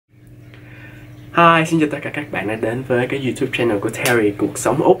Hi, xin chào tất cả các bạn đã đến với cái YouTube channel của Terry, cuộc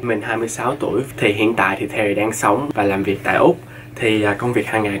sống Úc. Mình 26 tuổi, thì hiện tại thì Terry đang sống và làm việc tại Úc. Thì công việc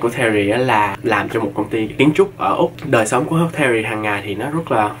hàng ngày của Terry là làm cho một công ty kiến trúc ở Úc. Đời sống của Terry hàng ngày thì nó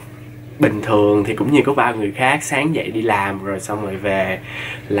rất là bình thường, thì cũng như có bao người khác, sáng dậy đi làm rồi xong rồi về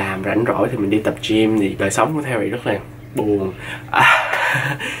làm, rảnh rỗi thì mình đi tập gym. Thì đời sống của Terry rất là buồn.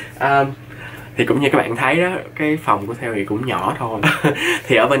 Thì cũng như các bạn thấy đó, cái phòng của Terry cũng nhỏ thôi.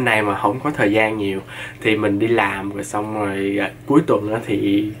 Thì ở bên này mà không có thời gian nhiều, thì mình đi làm rồi xong rồi cuối tuần đó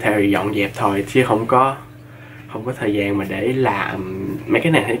thì Terry dọn dẹp thôi, chứ không có thời gian mà để làm mấy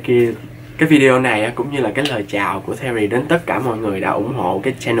cái này thế kia. Cái video này cũng như là cái lời chào của Terry đến tất cả mọi người đã ủng hộ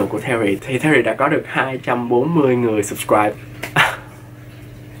cái channel của Terry. Thì Terry đã có được 240 người subscribe.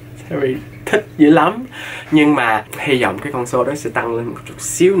 Terry thích dữ lắm, nhưng mà hy vọng cái con số đó sẽ tăng lên một chút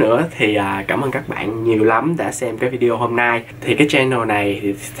xíu nữa. Thì cảm ơn các bạn nhiều lắm đã xem cái video hôm nay. Thì cái channel này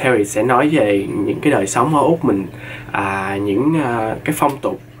thì Terry sẽ nói về những cái đời sống ở Úc mình, những cái phong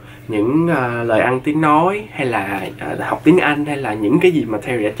tục, những lời ăn tiếng nói, hay là học tiếng Anh, hay là những cái gì mà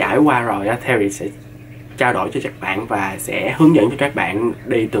Terry đã trải qua rồi. Terry sẽ trao đổi cho các bạn và sẽ hướng dẫn cho các bạn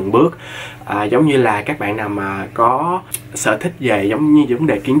đi từng bước. Giống như là các bạn nào mà có sở thích về giống như vấn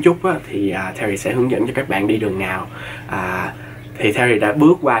đề kiến trúc thì Terry sẽ hướng dẫn cho các bạn đi đường nào. Thì Terry đã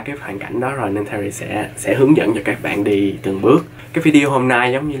bước qua cái hoàn cảnh đó rồi nên Terry sẽ hướng dẫn cho các bạn đi từng bước. Cái video hôm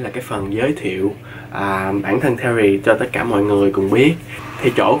nay giống như là cái phần giới thiệu bản thân Terry cho tất cả mọi người cùng biết.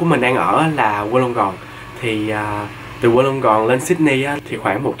 Thì chỗ của mình đang ở là Wollongong. Thì từ Wollongong lên Sydney thì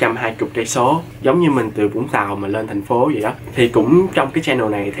khoảng 120 cây số, giống như mình từ Vũng Tàu mà lên thành phố vậy đó. Thì cũng trong cái channel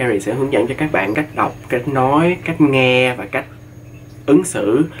này Terry sẽ hướng dẫn cho các bạn cách đọc, cách nói, cách nghe và cách ứng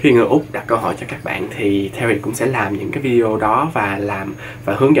xử khi người Úc đặt câu hỏi cho các bạn. Thì Terry cũng sẽ làm những cái video đó và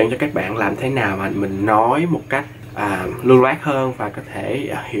hướng dẫn cho các bạn làm thế nào mà mình nói một cách lưu loát hơn và có thể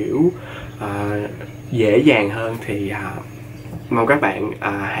hiểu dễ dàng hơn. Thì mong các bạn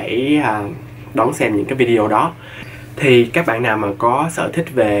hãy đón xem những cái video đó. Thì các bạn nào mà có sở thích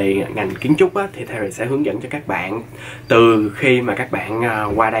về ngành kiến trúc thì Terry sẽ hướng dẫn cho các bạn từ khi mà các bạn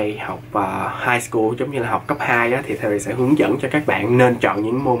qua đây học high school, giống như là học cấp 2 thì Terry sẽ hướng dẫn cho các bạn nên chọn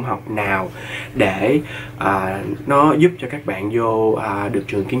những môn học nào để nó giúp cho các bạn vô được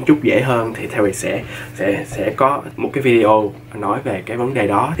trường kiến trúc dễ hơn. Thì Terry sẽ có một cái video nói về cái vấn đề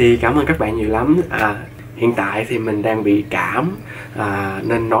đó. Thì cảm ơn các bạn nhiều lắm. Hiện tại thì mình đang bị cảm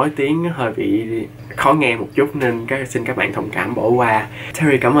nên nói tiếng hơi bị khó nghe một chút, nên xin các bạn thông cảm bỏ qua.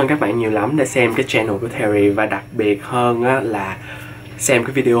 Terry cảm ơn các bạn nhiều lắm đã xem cái channel của Terry, và đặc biệt hơn là xem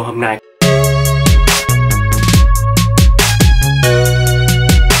cái video hôm nay